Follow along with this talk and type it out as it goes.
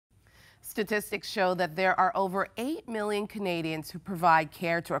Statistics show that there are over 8 million Canadians who provide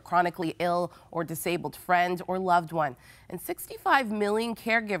care to a chronically ill or disabled friend or loved one, and 65 million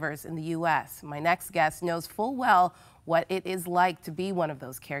caregivers in the U.S. My next guest knows full well what it is like to be one of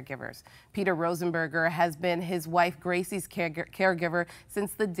those caregivers. Peter Rosenberger has been his wife Gracie's caregiver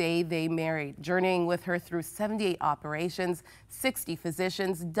since the day they married, journeying with her through 78 operations, 60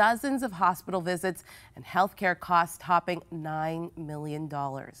 physicians, dozens of hospital visits, and healthcare costs topping $9 million.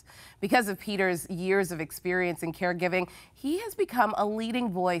 Because of Peter's years of experience in caregiving, he has become a leading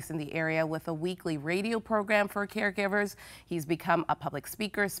voice in the area with a weekly radio program for caregivers. He's become a public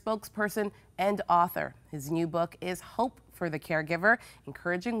speaker, spokesperson, and author. His new book is Hope for the Caregiver,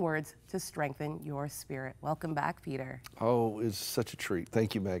 Encouraging Words to Strengthen Your Spirit. Welcome back, Peter. Oh, it's such a treat.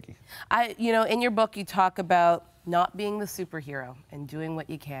 Thank you, Maggie. In your book, you talk about not being the superhero and doing what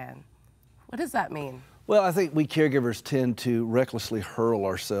you can. What does that mean? Well, I think we caregivers tend to recklessly hurl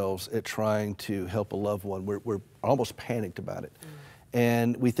ourselves at trying to help a loved one. We're almost panicked about it.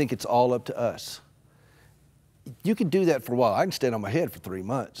 And we think it's all up to us. You can do that for a while. I can stand on my head for 3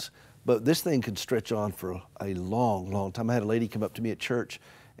 months. But this thing could stretch on for a long, long time. I had a lady come up to me at church,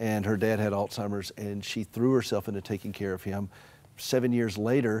 and her dad had Alzheimer's, and she threw herself into taking care of him. 7 years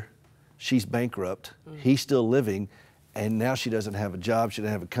later, she's bankrupt. He's still living, and now she doesn't have a job. She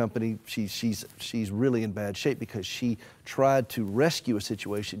doesn't have a company. She's really in bad shape because she tried to rescue a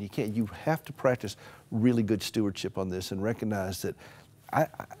situation. You have to practice really good stewardship on this and recognize that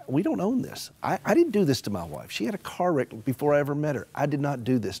we don't own this. I didn't do this to my wife. She had a car wreck before I ever met her. I did not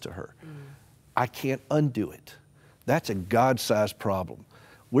do this to her. I can't undo it. That's a God-sized problem.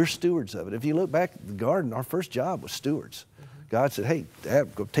 We're stewards of it. If you look back at the garden, our first job was stewards. God said, hey,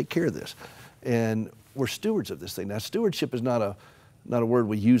 Dad, go take care of this. And we're stewards of this thing. Now, stewardship is not a word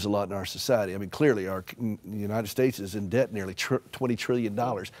we use a lot in our society. I mean, clearly, the United States is in debt nearly $20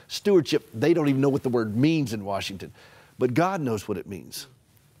 trillion. Stewardship, they don't even know what the word means in Washington. But God knows what it means.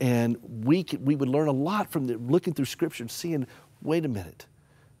 And we would learn a lot from looking through Scripture and seeing, wait a minute.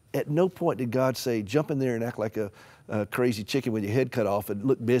 At no point did God say, jump in there and act like a crazy chicken with your head cut off and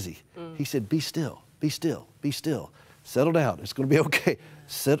look busy. He said, be still, be still, be still. Settle down. It's going to be okay.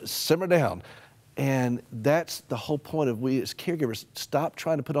 Simmer down. And that's the whole point of we as caregivers. Stop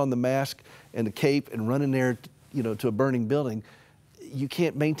trying to put on the mask and the cape and run in there, to a burning building. You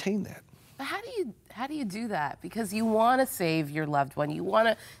can't maintain that. But how do you do that? Because you want to save your loved one. You want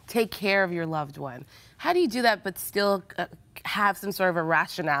to take care of your loved one. How do you do that but still have some sort of a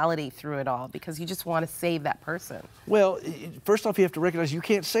rationality through it all because you just want to save that person? Well, first off, you have to recognize you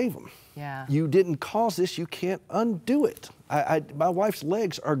can't save them. Yeah. You didn't cause this. You can't undo it. My wife's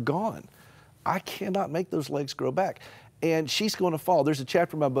legs are gone. I cannot make those legs grow back. And she's going to fall. There's a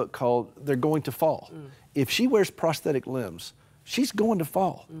chapter in my book called They're Going to Fall. If she wears prosthetic limbs, she's going to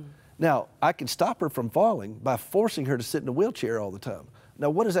fall. Now, I can stop her from falling by forcing her to sit in a wheelchair all the time.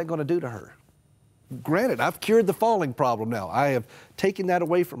 Now, what is that going to do to her? Granted, I've cured the falling problem now. I have taken that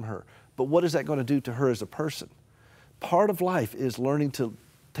away from her. But what is that going to do to her as a person? Part of life is learning to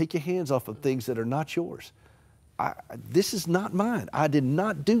take your hands off of things that are not yours. This is not mine. I did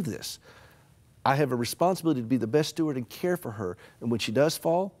not do this. I have a responsibility to be the best steward and care for her. And when she does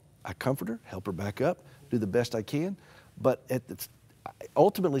fall, I comfort her, help her back up, do the best I can. But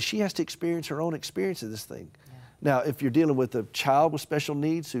ultimately, she has to experience her own experience of this thing. Now, if you're dealing with a child with special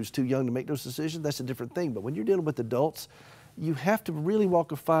needs who's too young to make those decisions, that's a different thing. But when you're dealing with adults, you have to really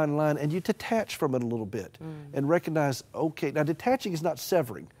walk a fine line and you detach from it a little bit and recognize, okay, now detaching is not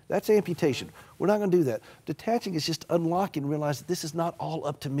severing. That's amputation. We're not going to do that. Detaching is just unlocking and realize that this is not all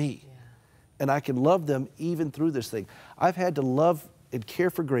up to me. And I can love them even through this thing. I've had to love and care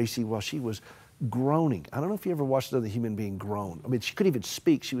for Gracie while she was groaning. I don't know if you ever watched another human being groan. I mean, she couldn't even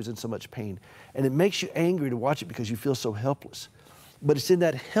speak. She was in so much pain. And it makes you angry to watch it because you feel so helpless. But it's in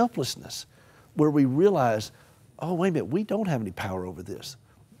that helplessness where we realize, oh, wait a minute, we don't have any power over this.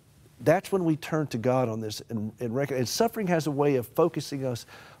 That's when we turn to God on this and recognize. And suffering has a way of focusing us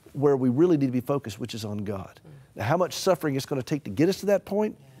where we really need to be focused, which is on God. Now, how much suffering it's going to take to get us to that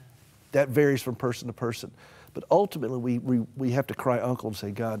point, that varies from person to person. But ultimately, we have to cry uncle and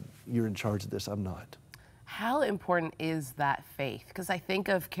say, God, you're in charge of this, I'm not. How important is that faith? Because I think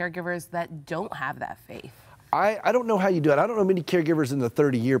of caregivers that don't have that faith. I don't know how you do it. I don't know many caregivers in the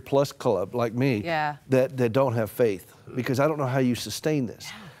 30-year-plus club like me that don't have faith, because I don't know how you sustain this.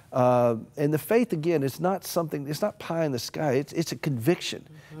 And the faith, again, it's not something, it's not pie in the sky. It's a conviction.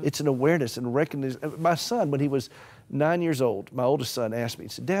 It's an awareness and recognition. My son, when he was 9 years old, my oldest son asked me, he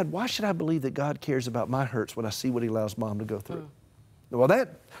said, Dad, why should I believe that God cares about my hurts when I see what he allows Mom to go through? Well, that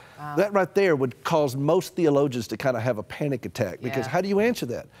right there would cause most theologians to kind of have a panic attack, because how do you answer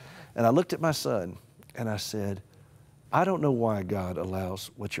that? And I looked at my son and I said, I don't know why God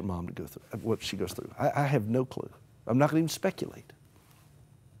allows what your mom to go through, what she goes through. I have no clue. I'm not going to even speculate.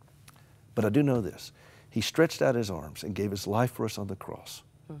 But I do know this. He stretched out his arms and gave his life for us on the cross.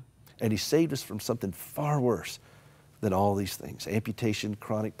 And he saved us from something far worse than all these things. Amputation,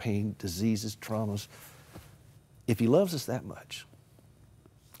 chronic pain, diseases, traumas. If he loves us that much,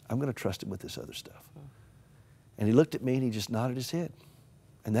 I'm going to trust him with this other stuff. And he looked at me and he just nodded his head.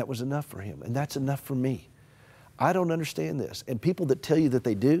 And that was enough for him. And that's enough for me. I don't understand this. And people that tell you that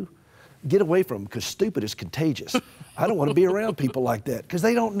they do, get away from them, because stupid is contagious. I don't want to be around people like that because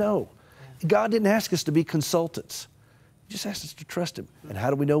they don't know. God didn't ask us to be consultants. He just asked us to trust him. And how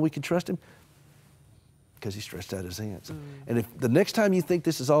do we know we can trust him? Because he stretched out his hands. And if the next time you think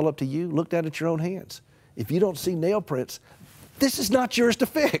this is all up to you, look down at your own hands. If you don't see nail prints, this is not yours to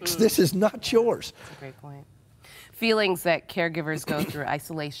fix. This is not yours. That's a great point. Feelings that caregivers go through: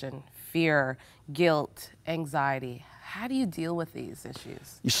 isolation, fear, guilt, anxiety. How do you deal with these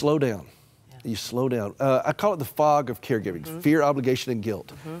issues? You slow down. You slow down. I call it the fog of caregiving, fear, obligation, and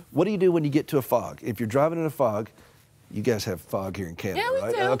guilt. What do you do when you get to a fog? If you're driving in a fog, you guys have fog here in Canada, yeah, we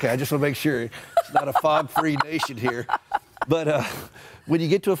right? do. Okay, I just want to make sure it's not a fog-free nation here. But when you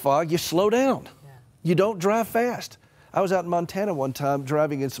get to a fog, you slow down. You don't drive fast. I was out in Montana one time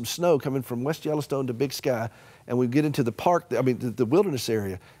driving in some snow coming from West Yellowstone to Big Sky, and we get into the park, the wilderness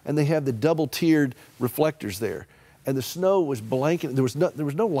area, and they have the double-tiered reflectors there. And the snow was blanketing. There was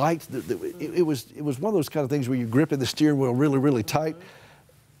no lights. It was one of those kind of things where you're gripping the steering wheel really, really tight,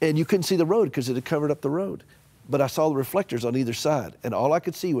 and you couldn't see the road because it had covered up the road. But I saw the reflectors on either side, and all I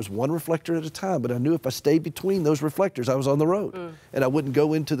could see was one reflector at a time. But I knew if I stayed between those reflectors, I was on the road, and I wouldn't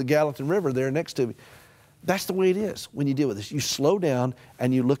go into the Gallatin River there next to me. That's the way it is when you deal with this. You slow down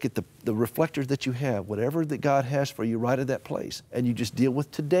and you look at the reflectors that you have, whatever that God has for you right at that place, and you just deal with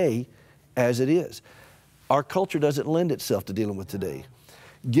today as it is. Our culture doesn't lend itself to dealing with today.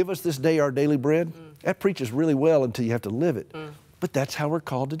 Give us this day our daily bread. That preaches really well until you have to live it. But that's how we're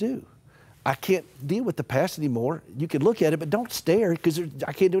called to do. I can't deal with the past anymore. You can look at it, but don't stare, because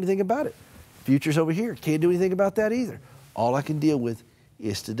I can't do anything about it. Future's over here. Can't do anything about that either. All I can deal with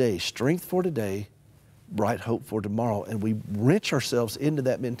is today. Strength for today, bright hope for tomorrow. And we wrench ourselves into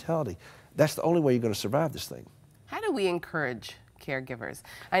that mentality. That's the only way you're going to survive this thing. How do we encourage caregivers?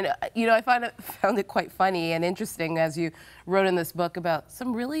 I know, I found it quite funny and interesting, as you wrote in this book, about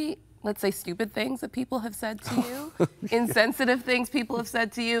some really, let's say, stupid things that people have said to you, insensitive things people have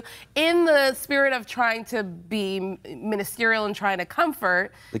said to you, in the spirit of trying to be ministerial and trying to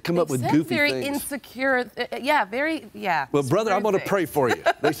comfort. They come up with goofy very things. Insecure, Well, brother, I'm going to pray for you.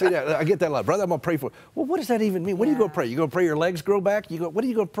 They say that. I get that a lot. Brother, I'm going to pray for you. Well, what does that even mean? What are you going to pray? You going to pray your legs grow back? What are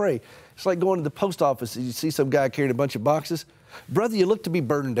you going to pray? It's like going to the post office and you see some guy carrying a bunch of boxes. Brother, you look to be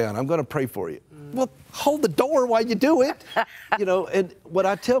burdened down. I'm going to pray for you. Well, hold the door while you do it. And what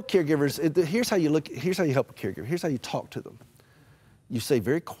I tell caregivers, here's how you help a caregiver. Here's how you talk to them. You say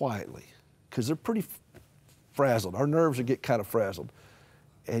very quietly, because they're pretty frazzled. Our nerves get kind of frazzled.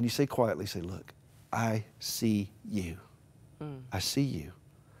 And you say quietly, look, I see you. I see you.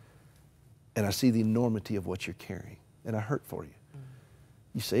 And I see the enormity of what you're carrying. And I hurt for you.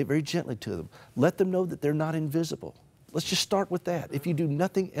 You say it very gently to them. Let them know that they're not invisible. Let's just start with that. If you do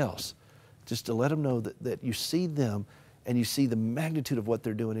nothing else, just to let them know that you see them and you see the magnitude of what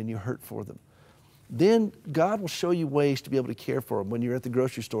they're doing and you hurt for them. Then God will show you ways to be able to care for them. When you're at the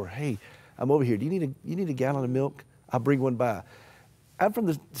grocery store, hey, I'm over here. Do you need a gallon of milk? I'll bring one by. I'm from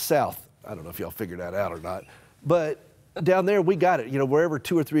the South. I don't know if y'all figured that out or not, but down there we got it. Wherever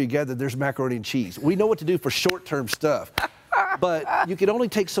two or three are gathered, there's macaroni and cheese. We know what to do for short-term stuff. But you can only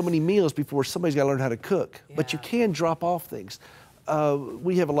take so many meals before somebody's got to learn how to cook. Yeah. But you can drop off things.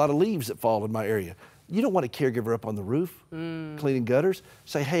 We have a lot of leaves that fall in my area. You don't want a caregiver up on the roof cleaning gutters.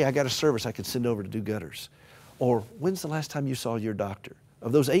 Say, hey, I got a service I can send over to do gutters. Or when's the last time you saw your doctor?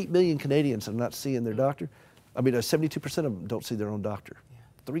 Of those 8 million Canadians that are not seeing their doctor, 72% of them don't see their own doctor.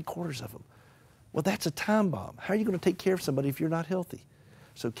 Yeah. 3/4 of them. Well, that's a time bomb. How are you going to take care of somebody if you're not healthy?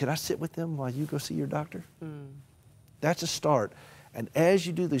 So can I sit with them while you go see your doctor? That's a start. And as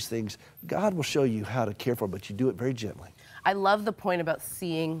you do these things, God will show you how to care for them, but you do it very gently. I love the point about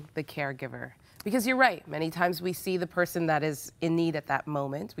seeing the caregiver. Because you're right, many times we see the person that is in need at that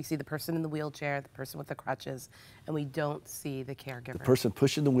moment. We see the person in the wheelchair, the person with the crutches, and we don't see the caregiver. The person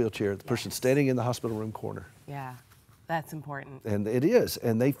pushing the wheelchair, the person standing in the hospital room corner. Yeah, that's important. And it is,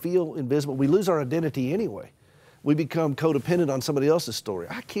 and they feel invisible. We lose our identity anyway. We become codependent on somebody else's story.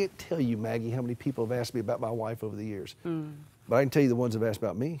 I can't tell you, Maggie, how many people have asked me about my wife over the years. But I can tell you the ones that have asked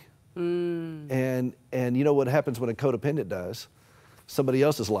about me. And you know what happens when a codependent dies? somebody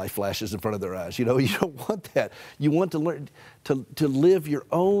else's life flashes in front of their eyes. You know, you don't want that. You want to learn to live your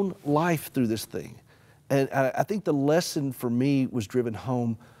own life through this thing. And I think the lesson for me was driven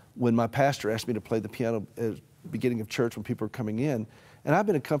home when my pastor asked me to play the piano at the beginning of church when people were coming in. And I've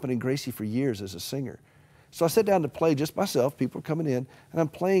been accompanying Gracie for years as a singer. So I sat down to play just myself, people were coming in, and I'm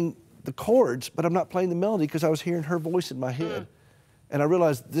playing the chords, but I'm not playing the melody because I was hearing her voice in my head. And I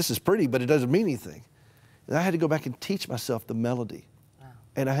realized this is pretty, but it doesn't mean anything. And I had to go back and teach myself the melody. Wow.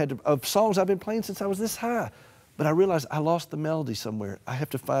 And I had to, of songs I've been playing since I was this high. But I realized I lost the melody somewhere. I have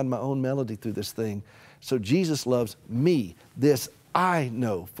to find my own melody through this thing. So Jesus loves me. This I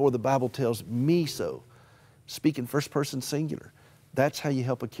know, for the Bible tells me so. Speaking first person singular. That's how you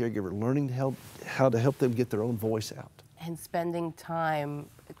help a caregiver, learning how to help them get their own voice out. And spending time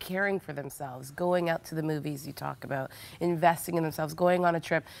caring for themselves, going out to the movies you talk about, investing in themselves, going on a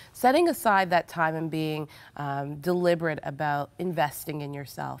trip, setting aside that time and being deliberate about investing in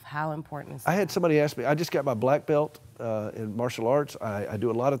yourself. How important is that? I had somebody ask me, I just got my black belt in martial arts. I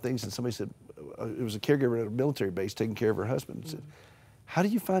do a lot of things, and somebody said, it was a caregiver at a military base taking care of her husband, and said, how do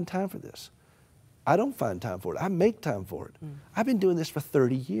you find time for this? I don't find time for it. I make time for it. I've been doing this for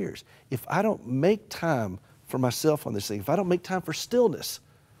 30 years. If I don't make time for myself on this thing, if I don't make time for stillness,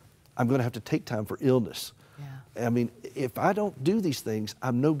 I'm going to have to take time for illness. Yeah. I mean, if I don't do these things,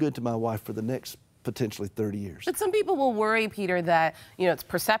 I'm no good to my wife for the next potentially 30 years. But some people will worry, Peter, that, you know, it's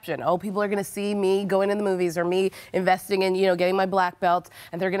perception. Oh, people are going to see me going in the movies or me investing in, you know, getting my black belt,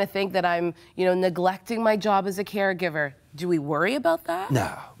 and they're going to think that I'm, you know, neglecting my job as a caregiver. Do we worry about that?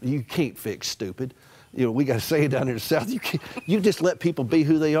 No, you can't fix stupid. You know, we got to say it down here in the South. You just let people be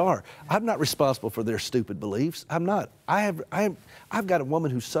who they are. I'm not responsible for their stupid beliefs. I'm not. I've got a woman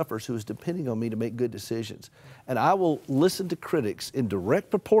who suffers who is depending on me to make good decisions. And I will listen to critics in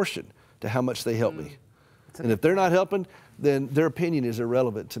direct proportion to how much they help me. And if they're not helping, then their opinion is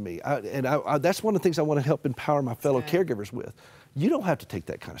irrelevant to me. That's one of the things I want to help empower my fellow caregivers with. You don't have to take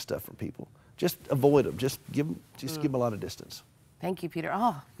that kind of stuff from people. Just avoid them. Just give them a lot of distance. Thank you, Peter.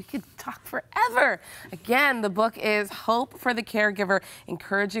 Oh, we could talk forever. Again, the book is Hope for the Caregiver,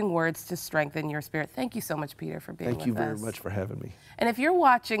 Encouraging Words to Strengthen Your Spirit. Thank you so much, Peter, for being with us. Thank you very much for having me. And if you're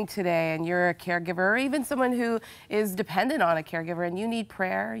watching today and you're a caregiver or even someone who is dependent on a caregiver and you need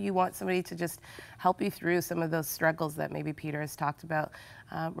prayer, you want somebody to just help you through some of those struggles that maybe Peter has talked about,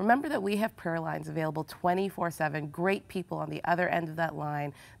 remember that we have prayer lines available 24/7. Great people on the other end of that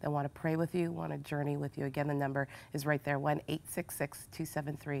line that want to pray with you, want to journey with you. Again, the number is right there,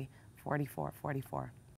 1-866-273-4444.